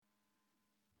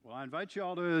Well, I invite you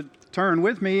all to turn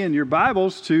with me in your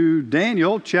Bibles to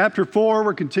Daniel chapter 4.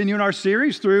 We're continuing our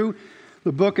series through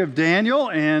the book of Daniel,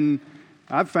 and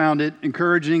I've found it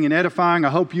encouraging and edifying.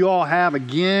 I hope you all have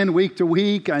again week to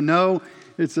week. I know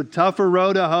it's a tougher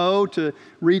row to hoe to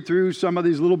read through some of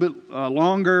these little bit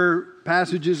longer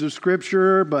passages of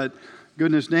Scripture, but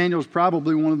goodness, Daniel's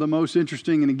probably one of the most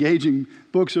interesting and engaging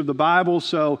books of the Bible.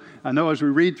 So I know as we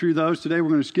read through those today, we're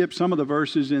going to skip some of the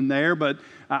verses in there, but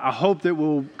I hope that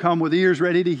we'll come with ears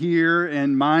ready to hear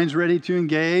and minds ready to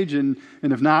engage. And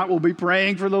if not, we'll be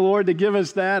praying for the Lord to give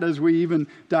us that as we even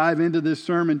dive into this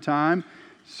sermon time.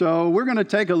 So we're going to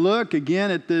take a look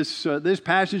again at this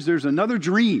passage. There's another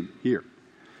dream here.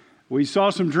 We saw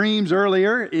some dreams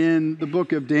earlier in the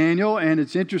book of Daniel, and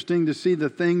it's interesting to see the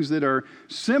things that are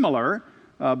similar.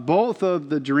 Both of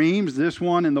the dreams, this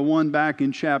one and the one back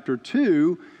in chapter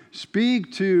 2,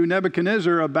 speak to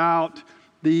Nebuchadnezzar about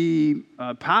the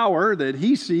power that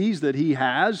he sees that he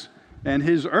has and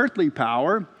his earthly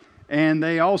power. And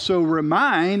they also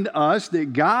remind us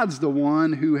that God's the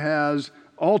one who has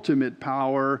ultimate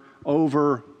power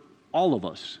over all of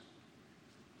us,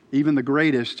 even the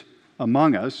greatest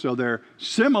among us. So they're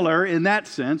similar in that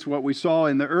sense, what we saw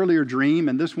in the earlier dream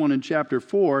and this one in chapter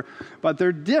 4, but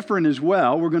they're different as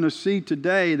well. We're going to see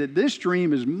today that this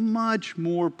dream is much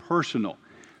more personal.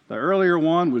 The earlier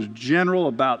one was general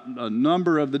about a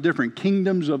number of the different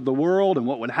kingdoms of the world and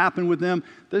what would happen with them.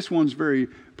 This one's very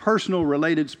personal,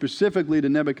 related specifically to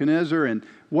Nebuchadnezzar and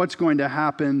what's going to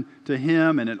happen to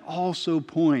him, and it also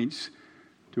points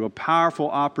to a powerful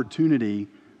opportunity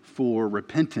for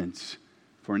repentance,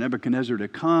 for Nebuchadnezzar to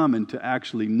come and to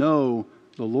actually know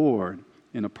the Lord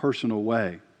in a personal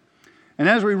way. And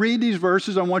as we read these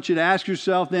verses, I want you to ask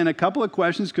yourself then a couple of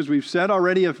questions, because we've said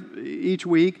already each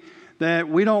week that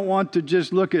we don't want to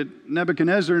just look at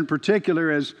Nebuchadnezzar in particular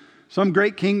as some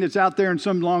great king that's out there in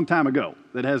some long time ago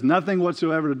that has nothing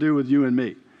whatsoever to do with you and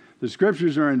me. The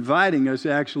Scriptures are inviting us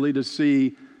actually to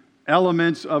see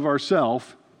elements of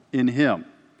ourself in him.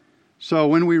 So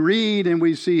when we read and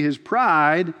we see his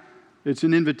pride, it's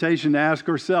an invitation to ask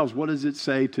ourselves, what does it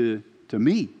say to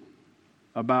me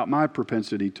about my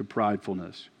propensity to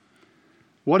pridefulness?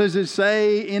 What does it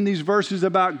say in these verses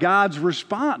about God's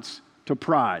response to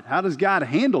pride? How does God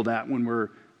handle that when we're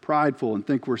prideful and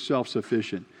think we're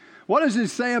self-sufficient? What does it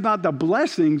say about the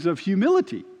blessings of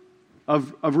humility,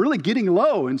 of really getting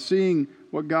low and seeing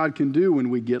what God can do when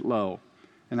we get low?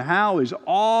 And how is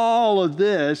all of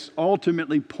this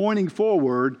ultimately pointing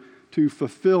forward to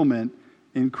fulfillment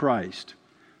in Christ?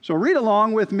 So read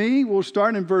along with me. We'll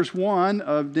start in verse 1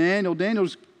 of Daniel.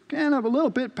 Daniel's kind of a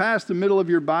little bit past the middle of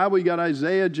your Bible. You got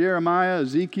Isaiah, Jeremiah,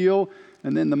 Ezekiel,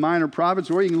 and then the minor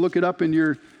prophets, or you can look it up in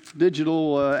your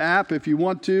digital app if you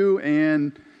want to.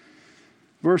 And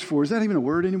verse 4, is that even a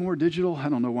word anymore, digital? I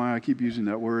don't know why I keep using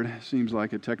that word. It seems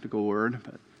like a technical word,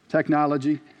 but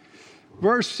technology.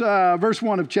 Verse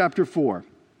 1 of chapter 4.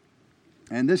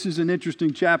 And this is an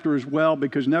interesting chapter as well,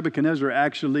 because Nebuchadnezzar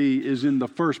actually is in the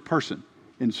first person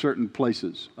in certain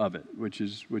places of it, which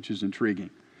is intriguing.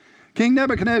 King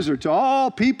Nebuchadnezzar, to all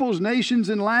peoples, nations,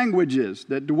 and languages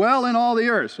that dwell in all the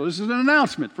earth. So this is an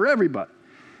announcement for everybody.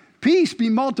 Peace be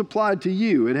multiplied to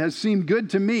you. It has seemed good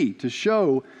to me to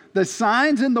show the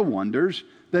signs and the wonders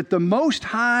that the Most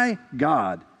High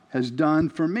God has done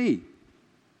for me.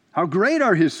 How great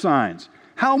are his signs!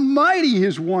 How mighty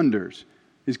his wonders!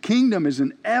 His kingdom is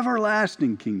an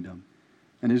everlasting kingdom,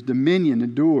 and his dominion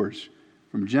endures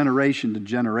from generation to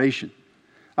generation.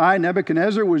 I,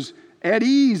 Nebuchadnezzar, was at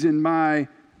ease in my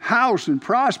house and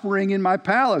prospering in my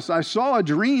palace. I saw a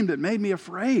dream that made me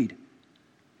afraid.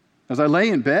 As I lay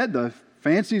in bed, the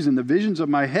fancies and the visions of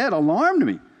my head alarmed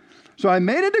me. So I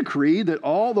made a decree that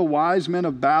all the wise men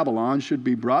of Babylon should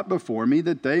be brought before me,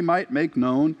 that they might make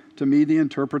known to me the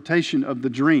interpretation of the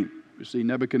dream. You see,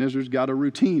 Nebuchadnezzar's got a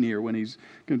routine here when he's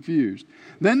confused.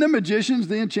 Then the magicians,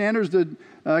 the enchanters, the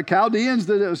Chaldeans,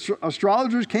 the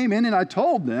astrologers came in, and I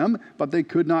told them, but they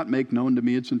could not make known to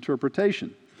me its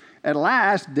interpretation. At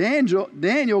last,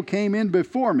 Daniel came in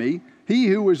before me, he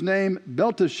who was named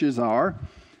Belteshazzar,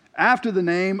 after the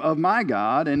name of my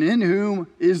God, and in whom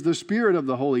is the spirit of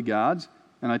the holy gods.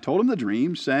 And I told him the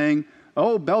dream, saying,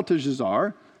 O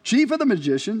Belteshazzar, chief of the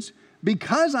magicians,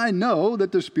 because I know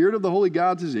that the spirit of the holy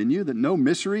gods is in you, that no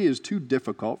mystery is too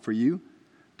difficult for you,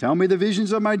 tell me the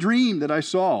visions of my dream that I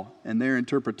saw and their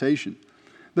interpretation.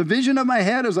 The vision of my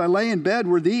head as I lay in bed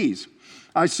were these.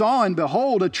 I saw and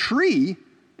behold a tree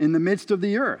in the midst of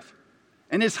the earth,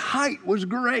 and its height was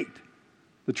great.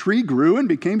 The tree grew and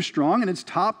became strong, and its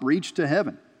top reached to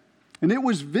heaven, and it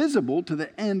was visible to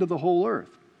the end of the whole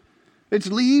earth. Its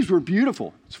leaves were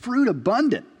beautiful, its fruit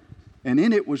abundant, and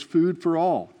in it was food for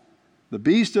all. The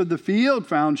beasts of the field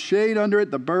found shade under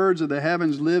it, the birds of the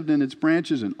heavens lived in its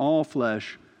branches, and all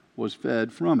flesh was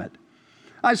fed from it.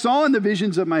 I saw in the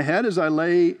visions of my head as I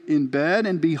lay in bed,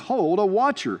 and behold, a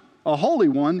watcher, a holy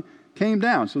one, came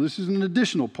down. So this is an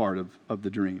additional part of the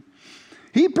dream.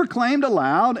 He proclaimed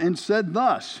aloud and said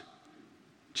thus,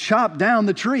 chop down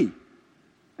the tree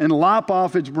and lop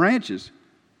off its branches,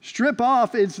 strip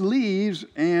off its leaves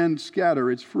and scatter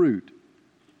its fruit.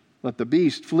 Let the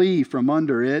beast flee from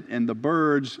under it and the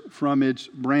birds from its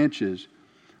branches,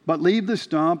 but leave the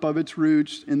stump of its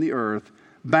roots in the earth,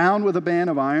 bound with a band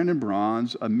of iron and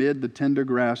bronze amid the tender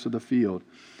grass of the field.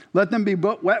 Let them be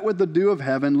wet with the dew of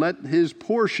heaven. Let his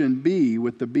portion be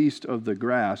with the beast of the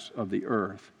grass of the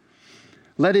earth.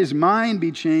 Let his mind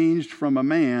be changed from a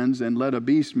man's, and let a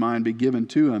beast's mind be given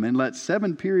to him, and let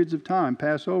 7 periods of time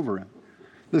pass over him.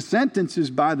 The sentence is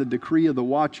by the decree of the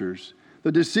watchers,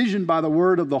 the decision by the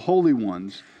word of the holy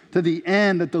ones, to the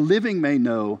end that the living may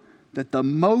know that the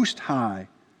Most High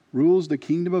rules the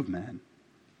kingdom of men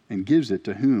and gives it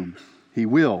to whom he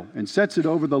will, and sets it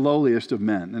over the lowliest of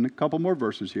men. And a couple more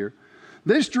verses here.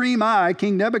 This dream I,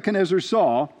 King Nebuchadnezzar,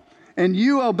 saw, and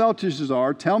you, O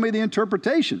Belteshazzar, tell me the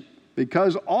interpretation,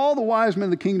 because all the wise men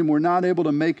of the kingdom were not able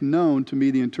to make known to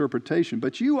me the interpretation,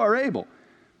 but you are able,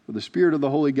 for the spirit of the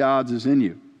holy gods is in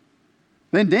you.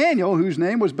 Then Daniel, whose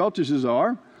name was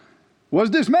Belteshazzar, was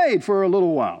dismayed for a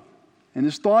little while, and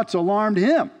his thoughts alarmed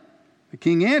him. The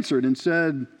king answered and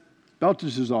said,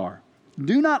 Belteshazzar,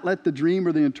 do not let the dream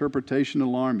or the interpretation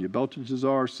alarm you.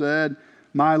 Belteshazzar said,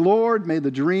 my Lord, may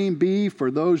the dream be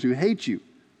for those who hate you,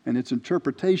 and its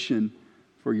interpretation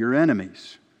for your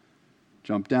enemies.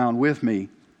 Jump down with me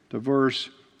to verse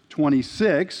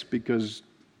 26, because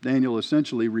Daniel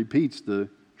essentially repeats the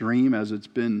dream as it's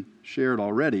been shared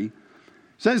already. It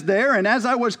says there, and as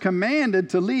I was commanded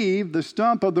to leave the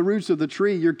stump of the roots of the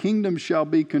tree, your kingdom shall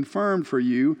be confirmed for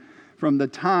you from the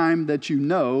time that you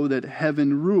know that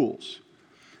heaven rules.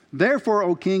 Therefore,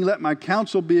 O king, let my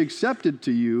counsel be acceptable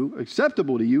to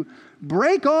you.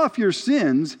 Break off your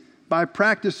sins by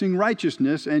practicing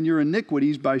righteousness, and your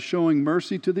iniquities by showing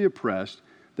mercy to the oppressed,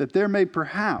 that there may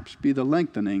perhaps be the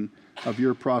lengthening of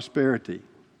your prosperity.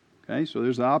 Okay, so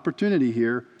there's the opportunity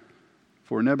here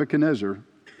for Nebuchadnezzar.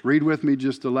 Read with me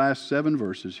just the last 7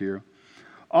 verses here.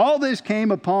 All this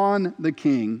came upon the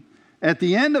king. At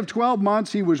the end of 12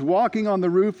 months, he was walking on the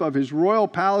roof of his royal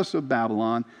palace of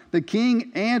Babylon. The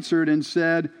king answered and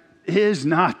said, is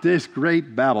not this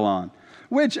great Babylon,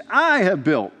 which I have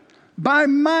built by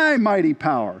my mighty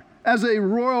power, as a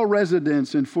royal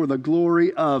residence and for the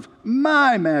glory of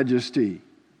my majesty?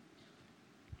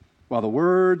 While the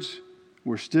words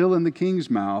were still in the king's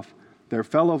mouth, there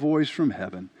fell a voice from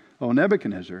heaven, O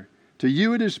Nebuchadnezzar, to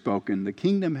you it is spoken, the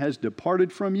kingdom has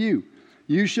departed from you.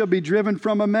 You shall be driven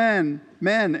from men,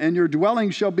 and your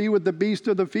dwelling shall be with the beasts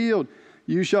of the field.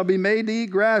 You shall be made to eat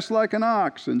grass like an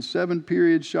ox, and 7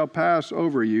 periods shall pass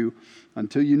over you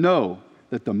until you know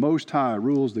that the Most High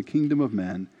rules the kingdom of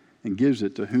men and gives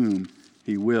it to whom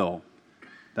he will.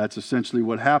 That's essentially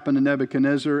what happened to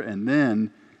Nebuchadnezzar, and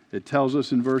then it tells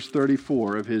us in verse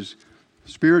 34 of his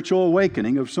spiritual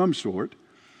awakening of some sort.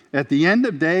 At the end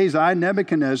of days, I,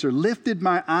 Nebuchadnezzar, lifted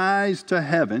my eyes to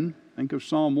heaven. Think of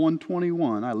Psalm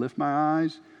 121. I lift my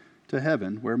eyes to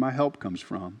heaven, where my help comes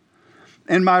from.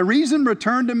 And my reason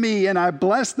returned to me, and I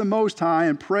blessed the Most High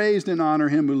and praised and honor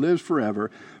him who lives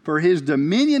forever. For his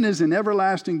dominion is an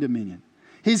everlasting dominion.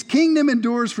 His kingdom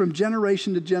endures from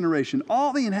generation to generation.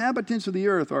 All the inhabitants of the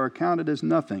earth are accounted as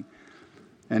nothing.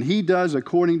 And he does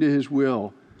according to his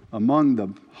will among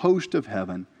the host of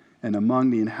heaven and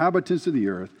among the inhabitants of the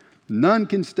earth. None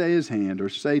can stay his hand or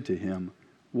say to him,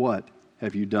 what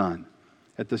have you done?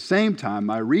 At the same time,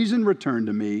 my reason returned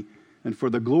to me, and for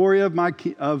the glory of my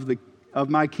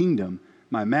kingdom,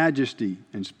 my majesty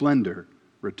and splendor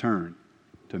return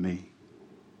to me.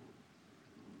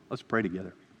 Let's pray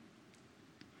together.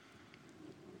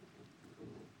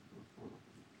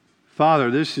 Father,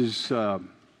 this is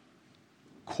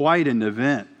quite an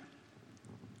event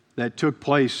that took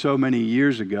place so many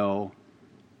years ago,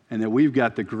 and that we've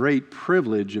got the great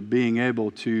privilege of being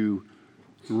able to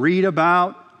read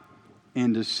about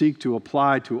and to seek to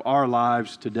apply to our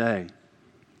lives today.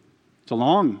 It's a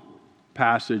long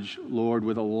passage, Lord,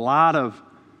 with a lot of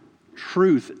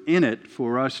truth in it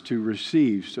for us to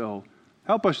receive. So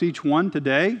help us each one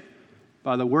today,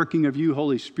 by the working of you,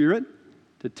 Holy Spirit,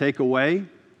 to take away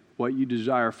what you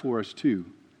desire for us too.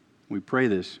 We pray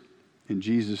this in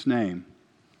Jesus' name.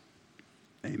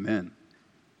 Amen.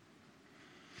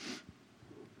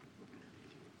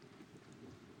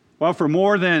 Well, for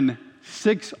more than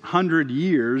 600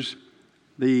 years,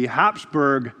 The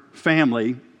Habsburg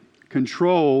family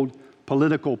controlled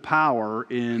political power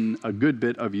in a good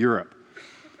bit of Europe.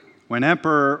 When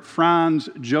Emperor Franz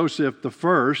Joseph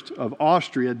I of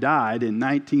Austria died in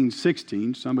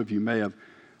 1916, some of you may have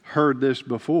heard this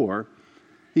before,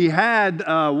 he had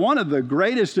one of the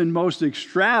greatest and most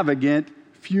extravagant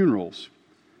funerals.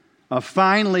 A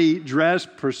finely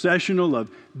dressed processional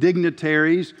of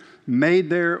dignitaries made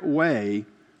their way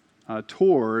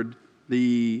toward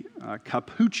the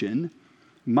Capuchin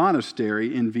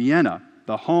monastery in Vienna,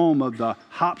 the home of the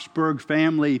Habsburg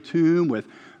family tomb, with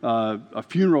a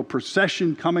funeral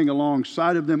procession coming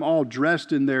alongside of them, all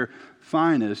dressed in their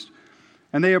finest.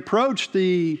 And they approached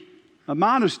the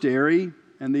monastery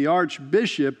and the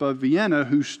Archbishop of Vienna,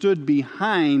 who stood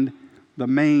behind the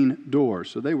main door.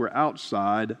 So they were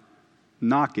outside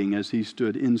knocking as he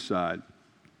stood inside.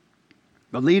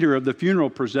 The leader of the funeral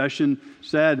procession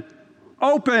said,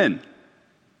 "Open!"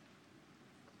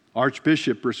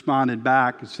 Archbishop responded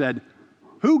back and said,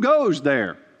 "Who goes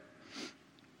there?"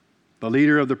 The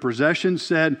leader of the procession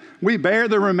said, "We bear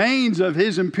the remains of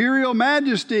His Imperial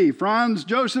Majesty, Franz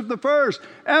Joseph I,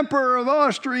 Emperor of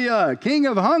Austria, King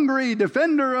of Hungary,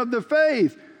 Defender of the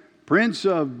Faith, Prince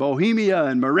of Bohemia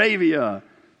and Moravia,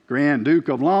 Grand Duke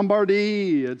of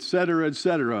Lombardy,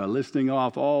 etc., listing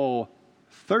off all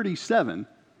 37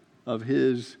 of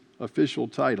his official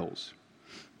titles.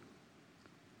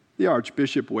 The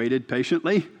Archbishop waited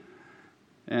patiently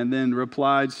and then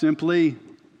replied simply,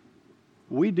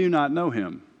 "We do not know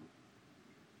him.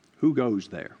 Who goes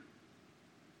there?"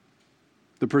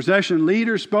 The procession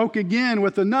leader spoke again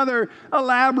with another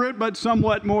elaborate but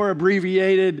somewhat more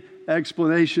abbreviated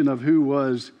explanation of who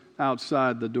was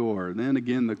outside the door. And then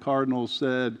again the cardinal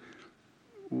said,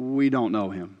 "We don't know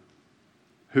him.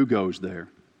 Who goes there?"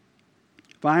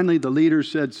 Finally, the leader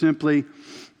said simply,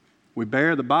 "We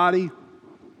bear the body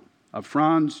of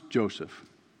Franz Joseph,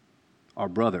 our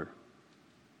brother,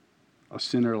 a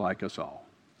sinner like us all."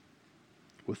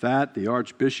 With that, the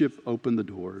Archbishop opened the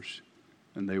doors,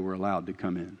 and they were allowed to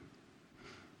come in.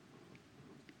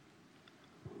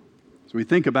 As we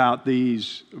think about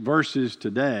these verses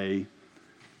today,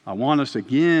 I want us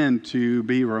again to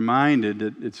be reminded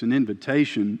that it's an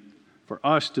invitation for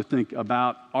us to think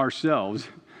about ourselves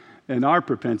and our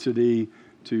propensity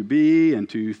to be and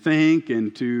to think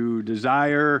and to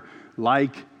desire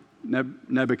like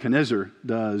Nebuchadnezzar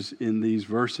does in these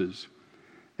verses.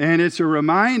 And it's a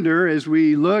reminder as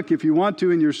we look, if you want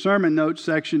to, in your sermon notes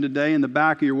section today in the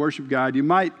back of your worship guide, you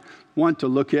might want to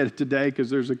look at it today because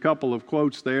there's a couple of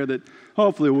quotes there that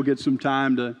hopefully we'll get some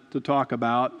time to talk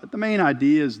about. But the main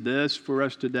idea is this for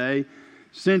us today.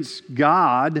 Since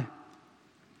God,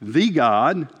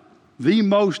 the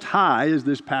Most High, as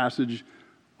this passage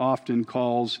often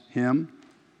calls him,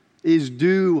 is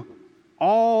due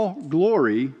all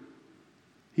glory,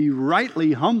 he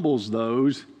rightly humbles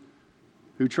those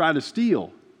who try to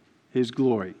steal his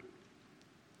glory.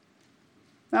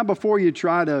 Now, before you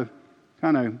try to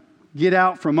kind of get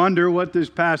out from under what this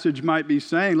passage might be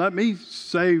saying, let me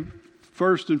say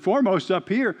first and foremost up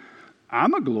here,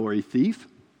 I'm a glory thief.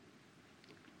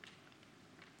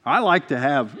 I like to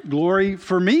have glory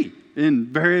for me in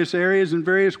various areas and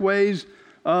various ways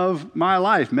of my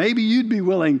life. Maybe you'd be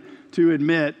willing to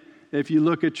admit, if you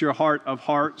look at your heart of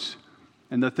hearts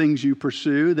and the things you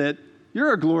pursue, that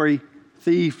you're a glory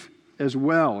thief as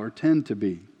well, or tend to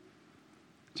be.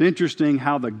 It's interesting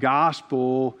how the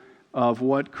gospel of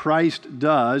what Christ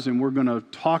does, and we're going to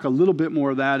talk a little bit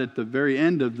more of that at the very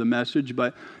end of the message,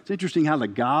 but it's interesting how the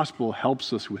gospel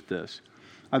helps us with this.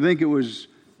 I think it was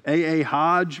A.A.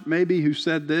 Hodge, maybe, who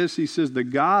said this. He says, the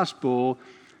gospel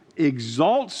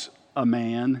exalts a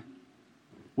man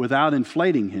without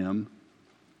inflating him,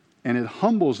 and it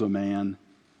humbles a man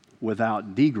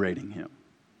without degrading him.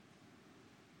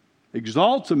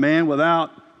 Exalts a man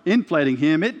without inflating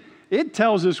him. It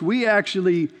tells us we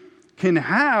actually can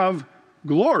have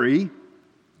glory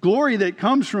that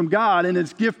comes from God, and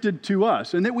it's gifted to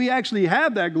us. And that we actually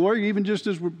have that glory even just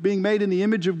as we're being made in the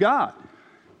image of God.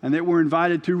 And that we're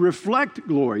invited to reflect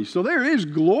glory. So there is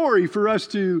glory for us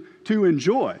to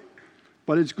enjoy.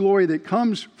 But it's glory that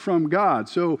comes from God.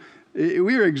 So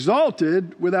we are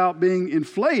exalted without being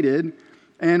inflated,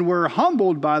 and we're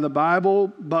humbled by the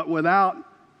Bible, but without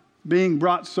being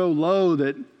brought so low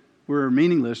that we're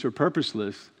meaningless or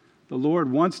purposeless. The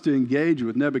Lord wants to engage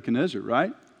with Nebuchadnezzar,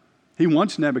 right? He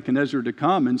wants Nebuchadnezzar to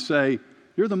come and say,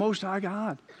 "You're the Most High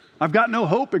God. I've got no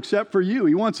hope except for you."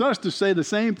 He wants us to say the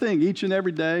same thing each and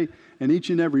every day and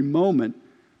each and every moment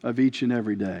of each and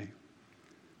every day.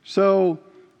 So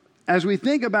as we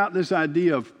think about this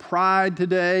idea of pride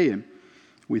today, and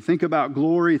we think about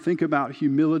glory, think about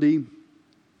humility,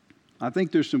 I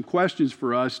think there's some questions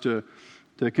for us to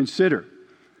consider.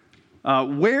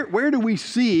 Where do we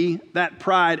see that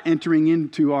pride entering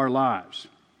into our lives?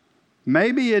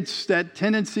 Maybe it's that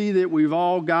tendency that we've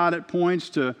all got at points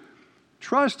to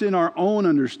trust in our own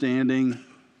understanding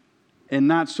and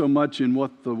not so much in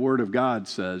what the Word of God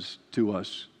says to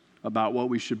us about what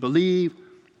we should believe,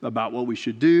 about what we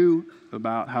should do,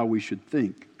 about how we should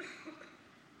think.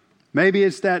 Maybe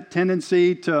it's that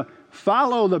tendency to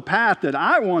follow the path that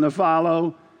I want to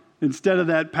follow instead of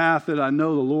that path that I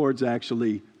know the Lord's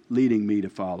actually leading me to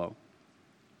follow.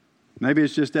 Maybe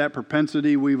it's just that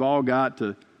propensity we've all got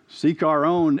to seek our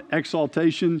own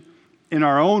exaltation in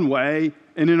our own way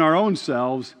and in our own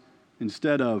selves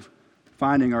instead of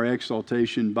finding our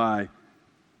exaltation by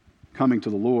coming to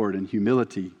the Lord in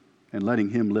humility and letting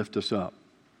Him lift us up.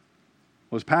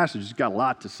 Well, this passage has got a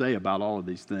lot to say about all of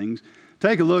these things.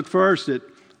 Take a look first at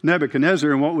Nebuchadnezzar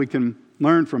and what we can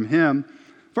learn from him.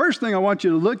 First thing I want you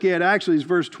to look at actually is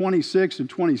verse 26 and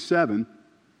 27,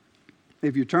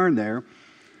 if you turn there.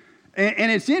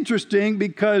 And it's interesting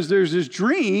because there's this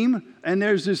dream, and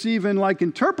there's this even like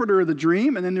interpreter of the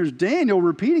dream, and then there's Daniel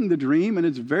repeating the dream, and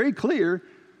it's very clear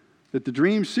that the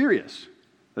dream's serious,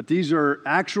 that these are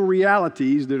actual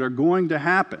realities that are going to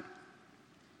happen.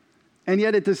 And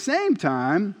yet at the same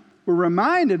time, we're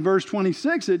reminded, verse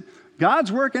 26, that God's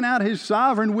working out His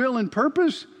sovereign will and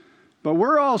purpose, but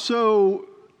we're also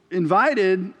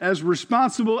invited as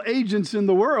responsible agents in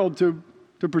the world to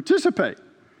participate.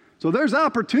 So there's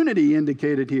opportunity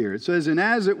indicated here. It says, and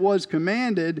as it was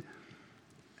commanded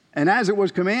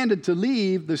to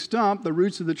leave the stump, the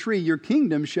roots of the tree, your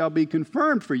kingdom shall be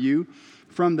confirmed for you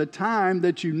from the time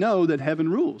that you know that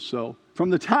heaven rules. So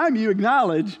from the time you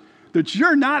acknowledge that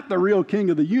you're not the real king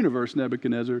of the universe,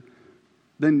 Nebuchadnezzar,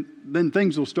 then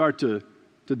things will start to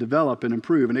develop and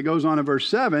improve. And it goes on in verse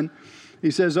 7.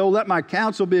 He says, oh, let my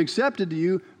counsel be accepted to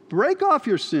you. Break off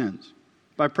your sins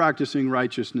by practicing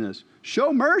righteousness.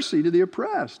 Show mercy to the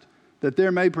oppressed, that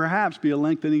there may perhaps be a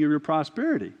lengthening of your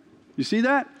prosperity. You see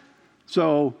that?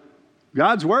 So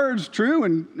God's word's true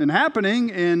and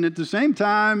happening, and at the same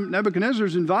time,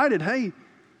 Nebuchadnezzar's invited, hey,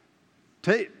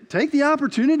 take the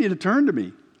opportunity to turn to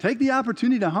me. Take the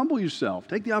opportunity to humble yourself.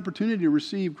 Take the opportunity to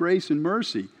receive grace and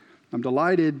mercy. I'm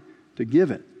delighted to give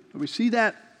it. We see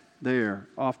that there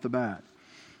off the bat.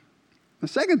 The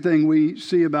second thing we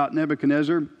see about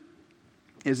Nebuchadnezzar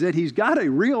is that he's got a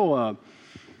real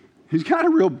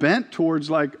bent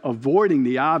towards like avoiding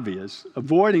the obvious,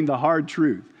 avoiding the hard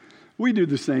truth. We do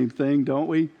the same thing, don't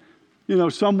we? You know,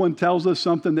 someone tells us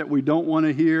something that we don't want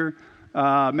to hear.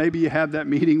 Maybe you have that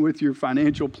meeting with your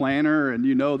financial planner and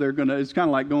you know it's kind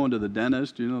of like going to the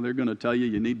dentist. You know, they're going to tell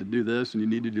you need to do this and you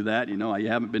need to do that. You know, you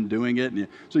haven't been doing it.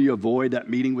 So you avoid that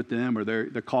meeting with them or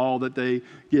the call that they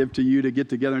give to you to get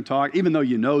together and talk, even though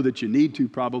you know that you need to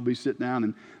probably sit down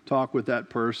and talk with that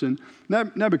person.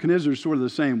 Nebuchadnezzar is sort of the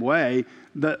same way.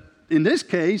 In this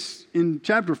case, in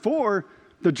chapter 4,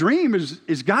 the dream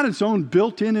is got its own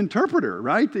built-in interpreter,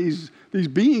 right? These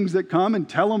beings that come and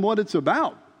tell him what it's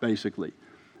about, basically.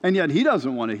 And yet he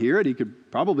doesn't want to hear it. He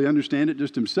could probably understand it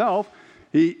just himself.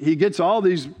 He gets all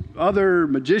these other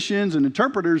magicians and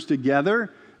interpreters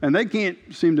together, and they can't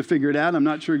seem to figure it out. I'm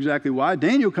not sure exactly why.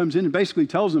 Daniel comes in and basically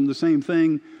tells them the same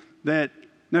thing that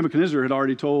Nebuchadnezzar had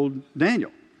already told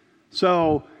Daniel.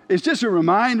 So it's just a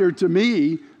reminder to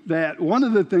me that one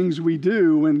of the things we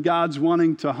do when God's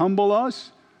wanting to humble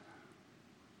us,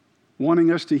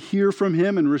 wanting us to hear from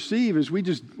Him and receive, is we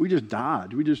just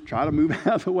dodge. We just try to move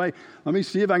out of the way. Let me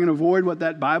see if I can avoid what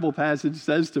that Bible passage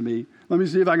says to me. Let me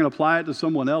see if I can apply it to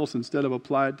someone else instead of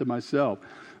apply it to myself.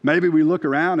 Maybe we look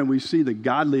around and we see the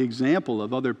godly example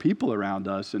of other people around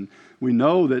us, and we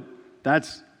know that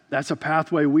that's a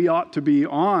pathway we ought to be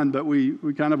on, but we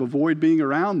kind of avoid being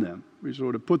around them. We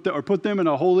sort of put them in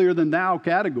a holier than thou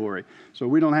category, so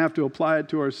we don't have to apply it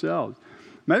to ourselves.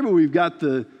 Maybe we've got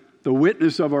the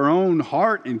witness of our own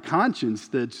heart and conscience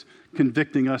that's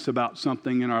convicting us about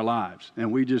something in our lives,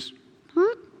 and we just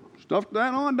stuff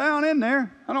that on down in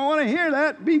there. I don't want to hear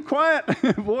that. Be quiet.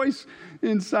 Voice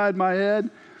inside my head.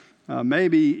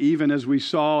 Maybe even as we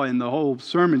saw in the whole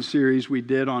sermon series we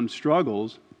did on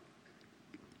struggles,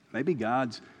 maybe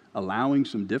God's allowing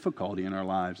some difficulty in our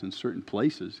lives in certain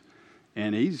places,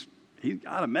 and He's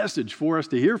got a message for us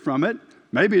to hear from it.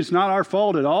 Maybe it's not our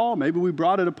fault at all. Maybe we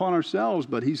brought it upon ourselves,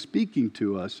 but He's speaking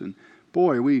to us. And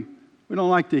boy, we don't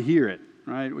like to hear it,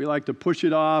 right? We like to push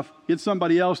it off, get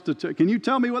somebody else to, can you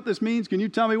tell me what this means? Can you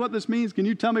tell me what this means? Can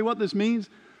you tell me what this means?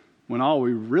 When all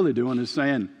we're really doing is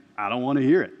saying, I don't want to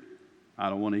hear it. I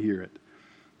don't want to hear it.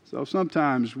 So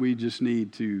sometimes we just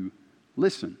need to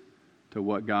listen to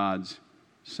what God's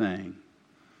saying.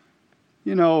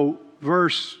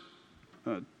 verse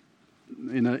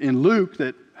in Luke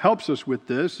that helps us with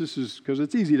this. This is because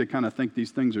it's easy to kind of think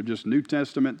these things are just New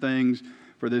Testament things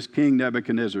for this King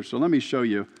Nebuchadnezzar. So let me show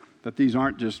you that these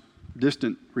aren't just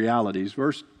distant realities.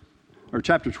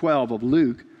 Chapter 12 of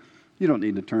Luke. You don't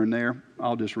need to turn there.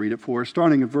 I'll just read it for us.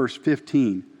 Starting at verse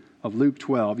 15 of Luke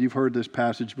 12. You've heard this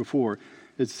passage before.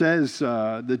 It says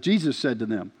that Jesus said to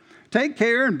them, "Take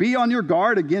care and be on your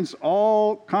guard against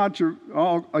all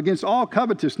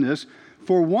covetousness,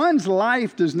 for one's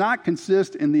life does not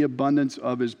consist in the abundance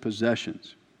of his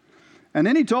possessions." And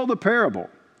then he told the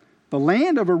parable. The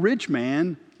land of a rich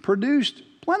man produced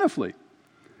plentifully.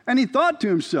 And he thought to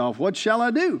himself, "What shall I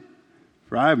do?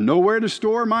 For I have nowhere to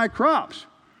store my crops."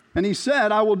 And he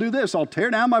said, "I will do this. I'll tear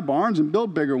down my barns and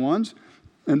build bigger ones.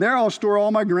 And there I'll store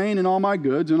all my grain and all my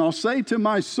goods. And I'll say to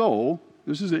my soul,"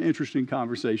 this is an interesting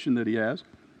conversation that he has,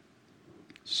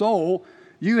 "Soul,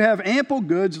 you have ample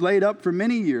goods laid up for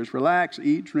many years. Relax,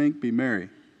 eat, drink, be merry."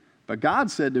 But God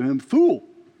said to him, "Fool,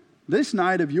 this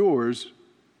night your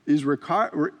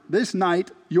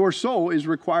soul is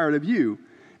required of you.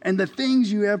 And the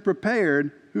things you have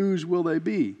prepared, whose will they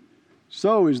be?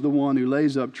 So is the one who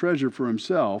lays up treasure for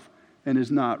himself and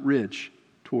is not rich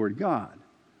toward God."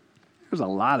 There's a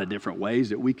lot of different ways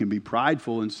that we can be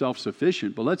prideful and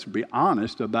self-sufficient, but let's be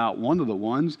honest about one of the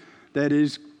ones that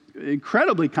is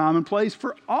incredibly commonplace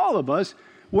for all of us.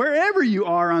 Wherever you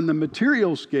are on the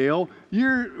material scale,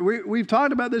 we've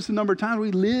talked about this a number of times.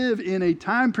 We live in a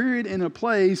time period, in a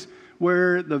place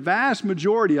where the vast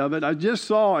majority of it, I just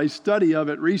saw a study of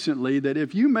it recently, that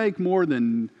if you make more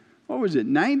than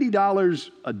 $90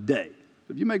 a day.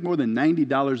 If you make more than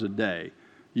 $90 a day,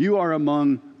 you are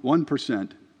among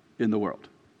 1% in the world.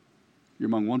 You're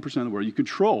among 1% of the world. You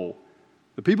control,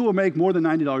 the people who make more than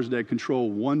 $90 a day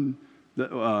control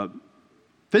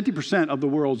 50% of the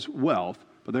world's wealth,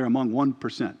 but they're among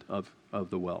 1% of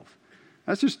the wealth.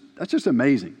 That's just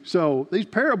amazing. So these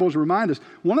parables remind us,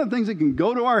 one of the things that can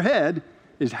go to our head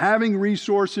is having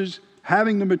resources,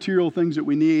 having the material things that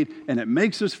we need, and it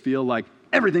makes us feel like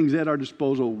everything's at our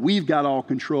disposal. We've got all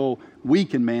control. We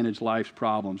can manage life's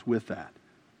problems with that.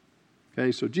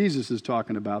 Okay, so Jesus is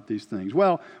talking about these things.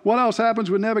 Well, what else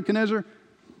happens with Nebuchadnezzar?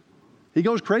 He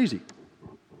goes crazy.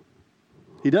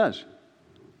 He does.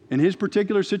 In his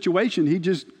particular situation,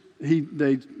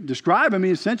 they describe him,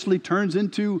 he essentially turns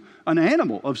into an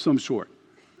animal of some sort.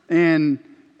 And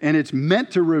it's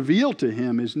meant to reveal to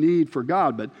him his need for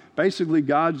God. But basically,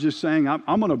 God's just saying, I'm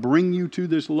going to bring you to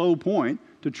this low point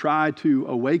to try to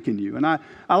awaken you. And I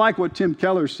like what Tim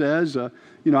Keller says.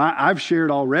 I've shared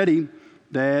already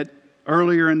that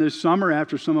earlier in this summer,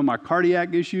 after some of my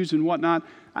cardiac issues and whatnot,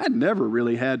 I had never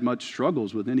really had much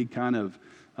struggles with any kind of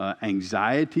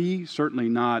anxiety, certainly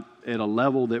not at a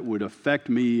level that would affect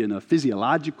me in a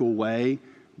physiological way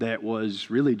that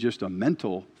was really just a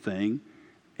mental thing.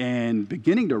 And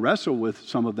beginning to wrestle with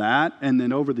some of that, and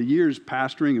then over the years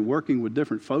pastoring and working with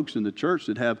different folks in the church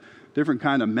that have different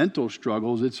kind of mental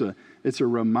struggles, it's a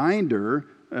reminder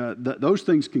that those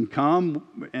things can come,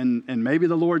 and maybe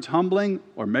the Lord's humbling,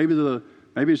 or maybe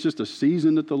it's just a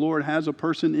season that the Lord has a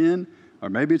person in, or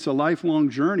maybe it's a lifelong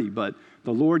journey, but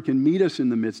the Lord can meet us in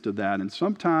the midst of that. And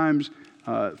sometimes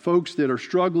folks that are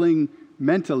struggling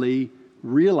mentally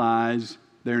realize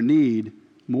their need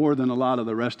more than a lot of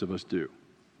the rest of us do.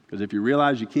 Because if you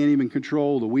realize you can't even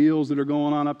control the wheels that are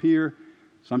going on up here,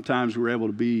 sometimes we're able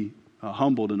to be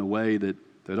humbled in a way that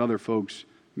other folks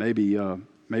maybe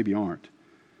aren't.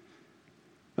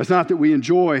 It's not that we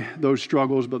enjoy those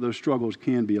struggles, but those struggles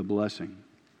can be a blessing.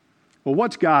 Well,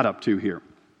 what's God up to here?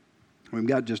 We've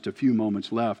got just a few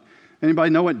moments left.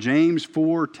 Anybody know what James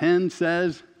 4:10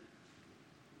 says?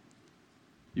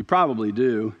 You probably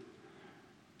do.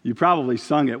 You probably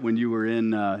sung it when you were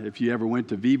in, if you ever went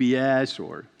to VBS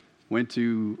or went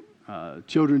to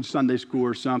children's Sunday school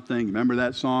or something. Remember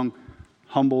that song,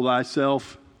 "Humble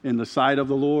thyself in the sight of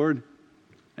the Lord"?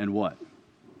 And what?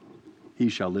 He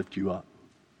shall lift you up.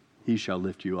 He shall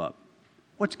lift you up.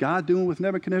 What's God doing with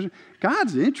Nebuchadnezzar?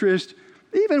 God's interest,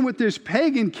 even with this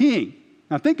pagan king.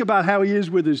 Now think about how he is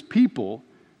with his people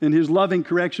and his loving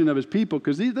correction of his people,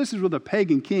 because this is with a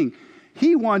pagan king.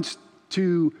 He wants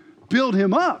to build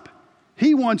him up.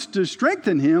 He wants to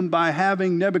strengthen him by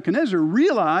having Nebuchadnezzar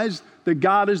realize that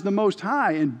God is the Most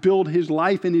High and build his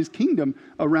life and his kingdom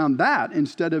around that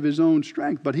instead of his own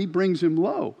strength. But he brings him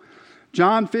low.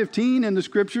 John 15 in the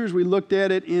scriptures, we looked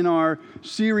at it in our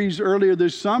series earlier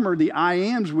this summer, the I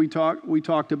ams we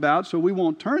talked about, so we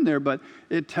won't turn there, but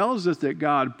it tells us that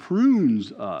God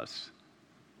prunes us,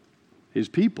 his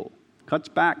people, cuts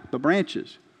back the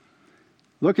branches.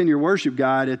 Look in your worship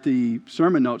guide at the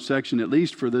sermon notes section, at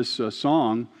least for this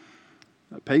song.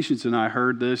 Patience and I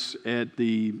heard this at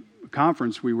the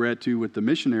conference we were at with the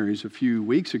missionaries a few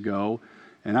weeks ago,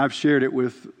 and I've shared it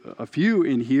with a few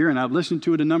in here, and I've listened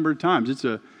to it a number of times.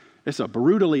 It's a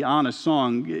brutally honest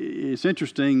song. It's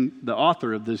interesting, the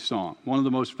author of this song, one of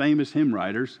the most famous hymn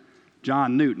writers,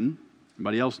 John Newton.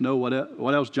 Anybody else know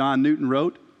what else John Newton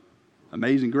wrote?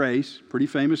 Amazing Grace, pretty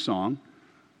famous song.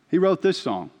 He wrote this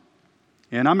song.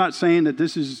 And I'm not saying that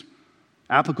this is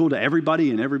applicable to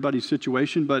everybody in everybody's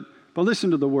situation, but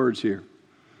listen to the words here.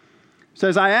 It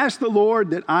says, I ask the Lord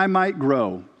that I might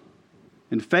grow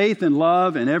in faith and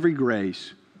love and every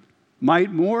grace, might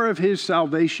more of his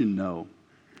salvation know,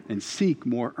 and seek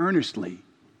more earnestly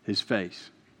his face.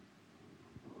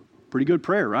 Pretty good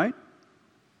prayer, right?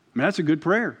 I mean, that's a good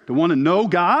prayer. To want to know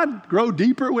God, grow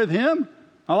deeper with him.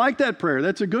 I like that prayer.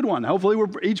 That's a good one. Hopefully we're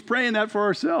each praying that for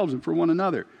ourselves and for one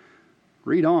another.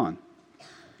 Read on.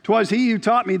 'Twas he who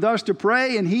taught me thus to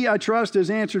pray, and he, I trust, has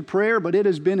answered prayer, but it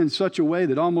has been in such a way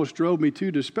that almost drove me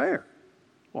to despair.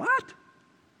 What?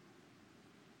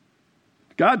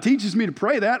 God teaches me to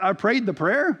pray that. I prayed the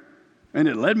prayer, and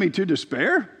it led me to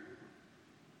despair?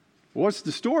 What's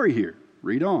the story here?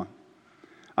 Read on.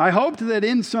 I hoped that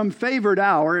in some favored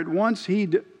hour at once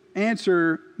he'd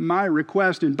answer my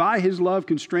request, and by his love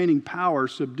constraining power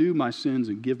subdue my sins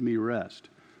and give me rest.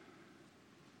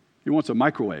 He wants a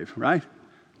microwave, right?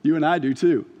 You and I do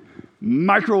too.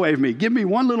 Microwave me. Give me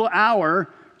one little hour.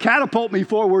 Catapult me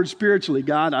forward spiritually,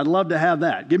 God. I'd love to have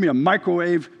that. Give me a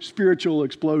microwave spiritual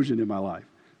explosion in my life.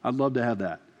 I'd love to have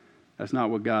that. That's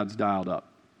not what God's dialed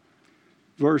up.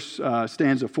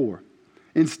 Stanza 4.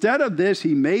 Instead of this,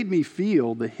 he made me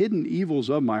feel the hidden evils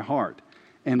of my heart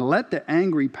and let the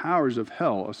angry powers of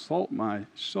hell assault my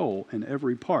soul in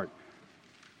every part.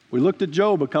 We looked at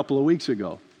Job a couple of weeks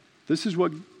ago. This is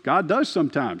what God does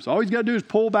sometimes. All he's got to do is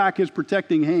pull back his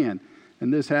protecting hand,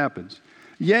 and this happens.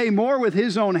 Yea, more with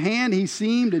his own hand he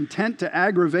seemed intent to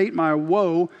aggravate my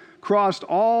woe, crossed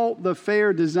all the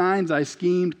fair designs I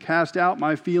schemed, cast out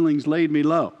my feelings, laid me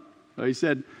low. So he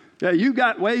said, yeah, you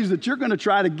got ways that you're going to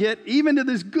try to get even to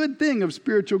this good thing of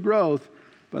spiritual growth,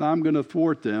 but I'm going to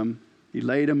thwart them. He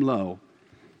laid him low.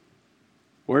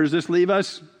 Where does this leave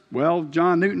us? Well,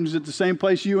 John Newton's at the same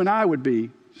place you and I would be.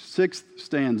 6th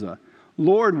stanza.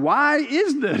 Lord, why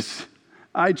is this?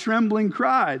 I trembling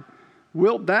cried.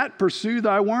 Wilt that pursue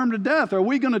thy worm to death? Are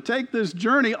we going to take this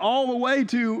journey all the way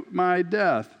to my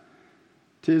death?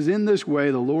 'Tis in this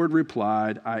way, the Lord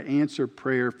replied, I answer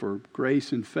prayer for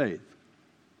grace and faith.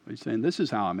 He's saying, this is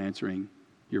how I'm answering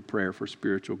your prayer for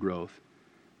spiritual growth.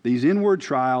 These inward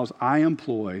trials I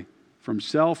employ from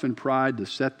self and pride to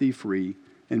set thee free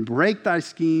and break thy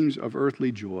schemes of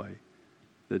earthly joy,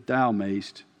 that thou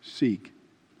mayst seek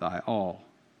thy all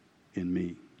in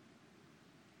me.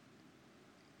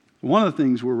 One of the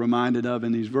things we're reminded of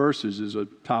in these verses is a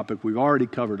topic we've already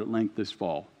covered at length this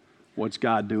fall. What's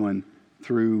God doing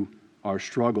through our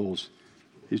struggles?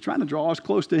 He's trying to draw us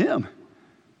close to him.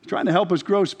 He's trying to help us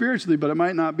grow spiritually, but it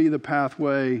might not be the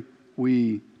pathway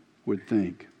we would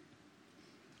think.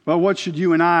 Well, what should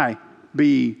you and I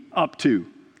be up to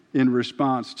in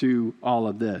response to all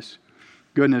of this?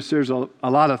 Goodness, there's a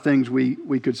lot of things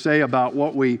we could say about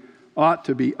what we ought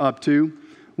to be up to.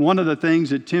 One of the things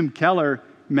that Tim Keller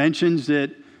mentions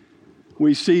that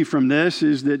we see from this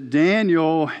is that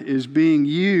Daniel is being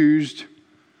used.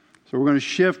 So we're going to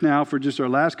shift now for just our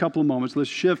last couple of moments. Let's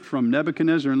shift from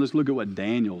Nebuchadnezzar and let's look at what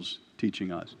Daniel's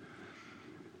teaching us.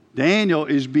 Daniel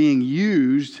is being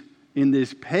used in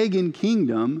this pagan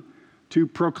kingdom to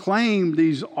proclaim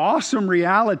these awesome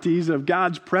realities of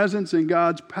God's presence and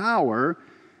God's power,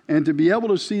 and to be able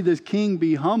to see this king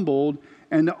be humbled.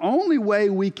 And the only way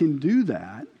we can do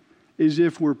that is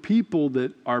if we're people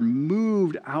that are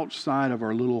moved outside of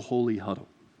our little holy huddle.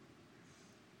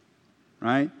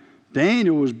 Right?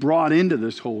 Daniel was brought into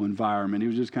this whole environment. He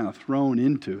was just kind of thrown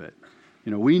into it.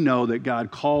 You know, we know that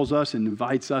God calls us and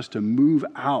invites us to move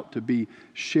out, to be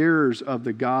sharers of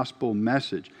the gospel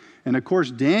message. And of course,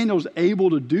 Daniel's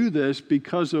able to do this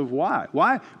because of why?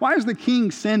 Why does the king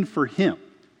send for him?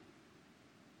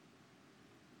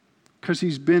 Because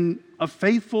he's been a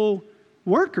faithful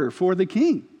worker for the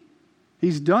king.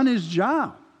 He's done his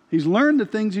job. He's learned the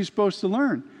things he's supposed to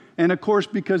learn. And of course,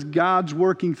 because God's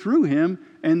working through him,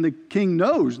 and the king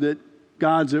knows that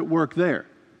God's at work there.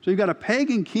 So you've got a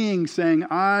pagan king saying,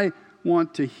 I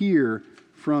want to hear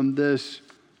from this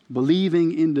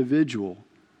believing individual.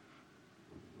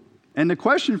 And the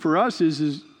question for us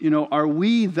is, are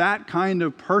we that kind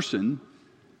of person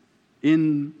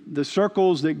in the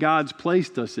circles that God's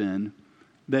placed us in,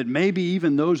 that maybe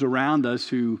even those around us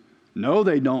who know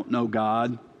they don't know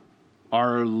God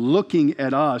are looking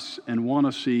at us and want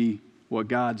to see what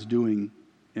God's doing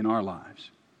in our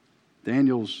lives.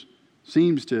 Daniel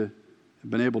seems to have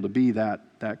been able to be that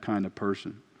kind of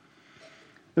person.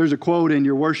 There's a quote in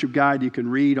your worship guide you can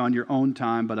read on your own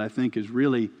time, but I think is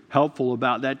really helpful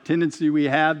about that tendency we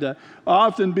have to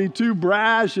often be too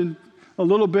brash and a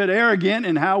little bit arrogant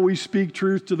in how we speak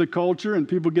truth to the culture, and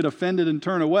people get offended and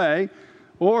turn away.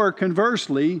 Or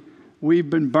conversely, we've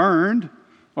been burned,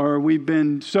 or we've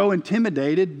been so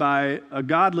intimidated by a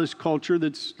godless culture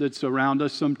that's around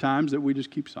us sometimes that we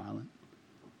just keep silent.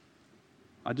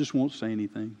 I just won't say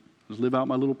anything. Just live out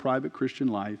my little private Christian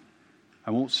life.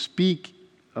 I won't speak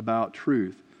about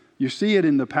truth. You see it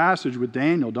in the passage with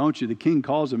Daniel, don't you? The king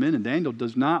calls him in, and Daniel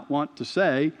does not want to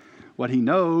say what he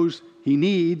knows he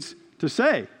needs to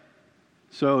say.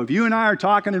 So if you and I are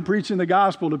talking and preaching the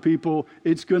gospel to people,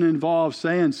 it's going to involve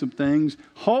saying some things,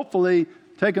 hopefully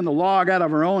taking the log out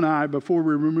of our own eye before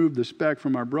we remove the speck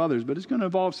from our brothers, but it's going to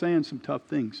involve saying some tough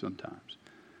things sometimes.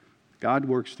 God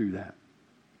works through that.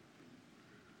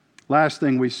 Last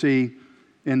thing we see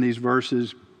in these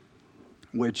verses,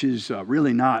 which is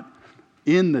really not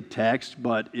in the text,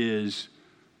 but is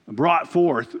brought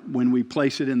forth when we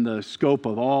place it in the scope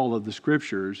of all of the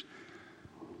scriptures.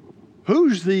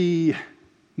 Who's the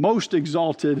most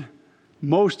exalted,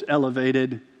 most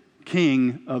elevated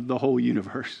king of the whole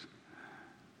universe?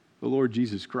 The Lord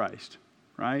Jesus Christ,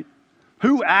 right?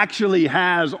 Who actually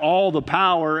has all the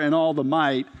power and all the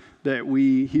might that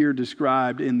we hear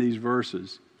described in these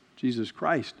verses? Jesus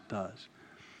Christ does.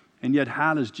 And yet,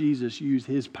 how does Jesus use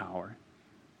his power?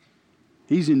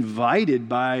 He's invited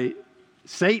by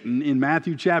Satan in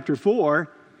Matthew chapter 4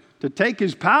 to take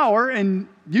his power and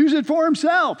use it for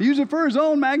himself, use it for his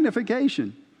own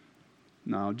magnification.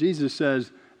 No, Jesus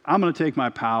says, I'm going to take my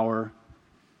power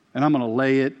and I'm going to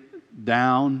lay it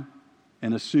down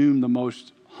and assume the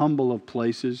most humble of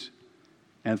places.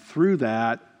 And through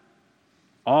that,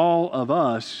 all of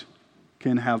us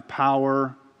can have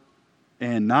power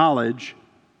and knowledge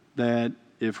that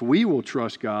if we will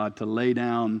trust God to lay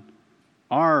down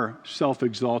our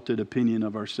self-exalted opinion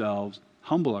of ourselves,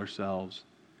 humble ourselves,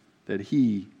 that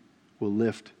he will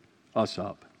lift us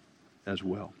up as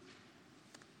well.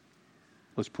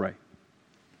 Let's pray.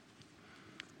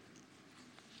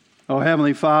 Oh,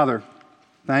 Heavenly Father,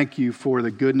 thank you for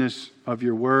the goodness of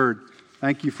your word.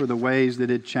 Thank you for the ways that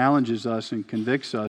it challenges us and convicts us.